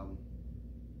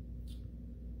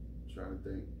 Trying to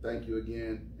think. Thank you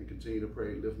again, and continue to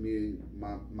pray. Lift me and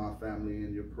my family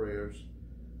in your prayers.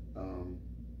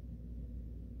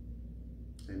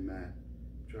 Amen.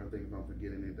 I'm trying to think if I'm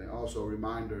forgetting anything. Also, a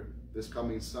reminder, this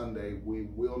coming Sunday, we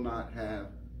will not have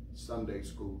Sunday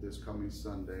school. This coming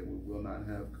Sunday, we will not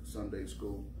have Sunday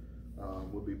school.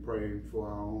 We'll be praying for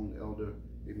our own elder,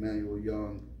 Emmanuel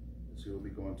Young, as he'll be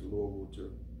going to Louisville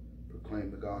to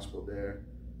proclaim the gospel there.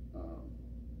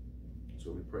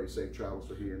 So we pray safe travels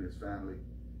for he and his family.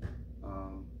 I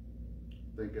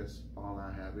think that's all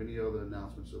I have. Any other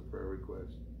announcements or prayer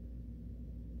requests?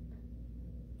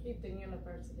 Keep the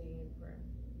university in prayer.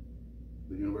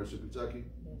 The University of Kentucky?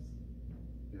 Yes.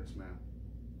 Yes, ma'am.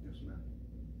 Yes, ma'am.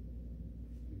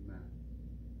 Amen.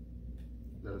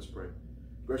 Let us pray.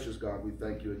 Gracious God, we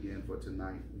thank you again for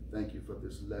tonight. We thank you for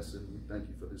this lesson. We thank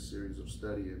you for this series of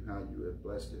study and how you have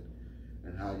blessed it,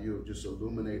 and how you have just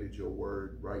illuminated your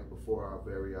word right before our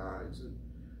very eyes.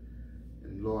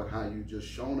 And Lord, how you just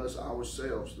shown us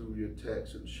ourselves through your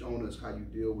text, and shown us how you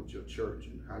deal with your church,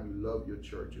 and how you love your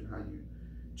church, and how you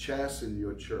chasten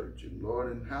your church, and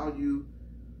Lord, and how you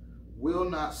will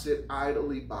not sit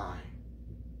idly by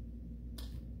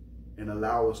and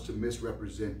allow us to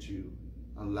misrepresent you,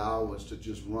 allow us to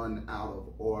just run out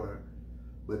of order,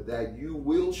 but that you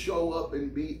will show up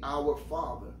and be our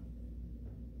Father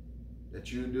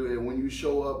that you do, and when you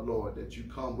show up, Lord, that you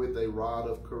come with a rod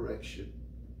of correction.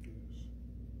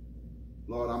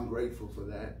 Lord, I'm grateful for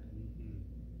that.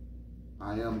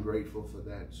 I am grateful for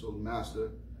that. So,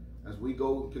 Master, as we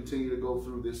continue to go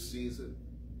through this season,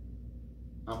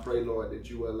 I pray, Lord, that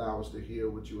you will allow us to hear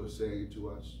what you are saying to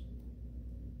us.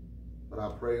 But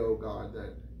I pray, oh God,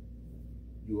 that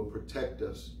you will protect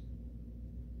us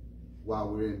while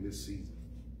we're in this season,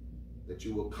 that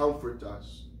you will comfort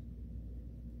us,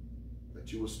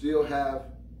 that you will still have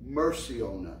mercy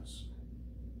on us,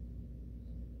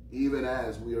 even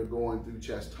as we are going through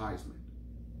chastisement.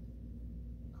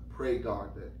 I pray,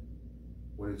 God, that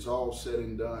when it's all said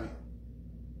and done,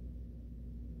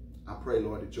 I pray,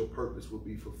 Lord, that your purpose will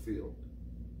be fulfilled.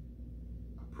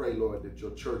 I pray, Lord, that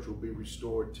your church will be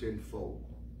restored tenfold.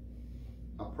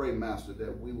 I pray, Master,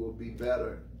 that we will be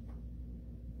better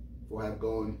for have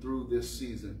gone through this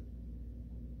season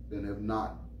than have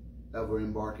not ever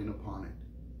embarking upon it.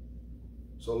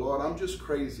 So, Lord, I'm just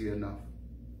crazy enough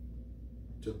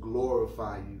to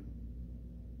glorify you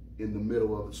in the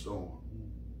middle of the storm.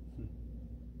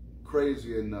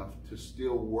 Crazy enough to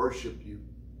still worship you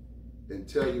and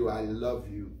tell you I love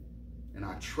you and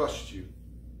I trust you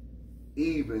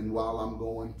even while I'm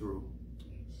going through.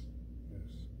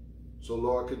 Yes. So,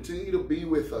 Lord, continue to be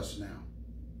with us now.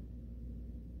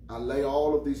 I lay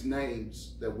all of these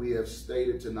names that we have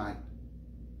stated tonight,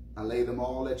 I lay them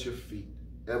all at your feet.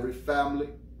 Every family,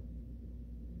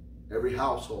 every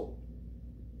household,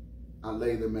 I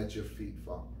lay them at your feet,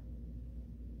 Father.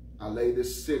 I lay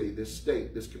this city, this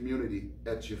state, this community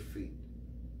at your feet.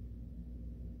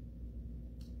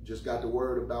 Just got the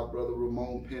word about Brother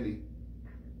Ramon Penny.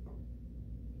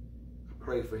 I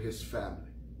pray for his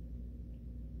family.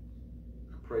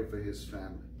 I pray for his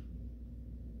family.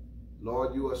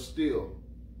 Lord, you are still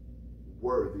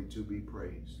worthy to be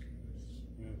praised.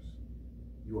 Yes.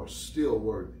 You are still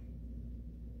worthy.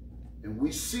 And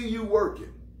we see you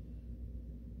working.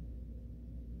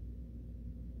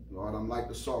 Lord, I'm like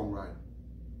the songwriter.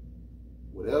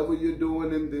 Whatever you're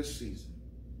doing in this season,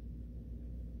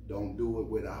 don't do it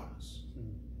without us.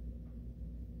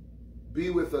 Be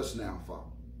with us now, Father,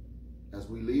 as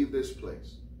we leave this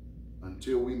place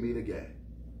until we meet again.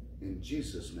 In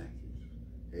Jesus' name,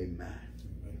 amen.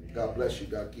 God bless you.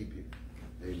 God keep you.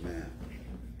 Amen.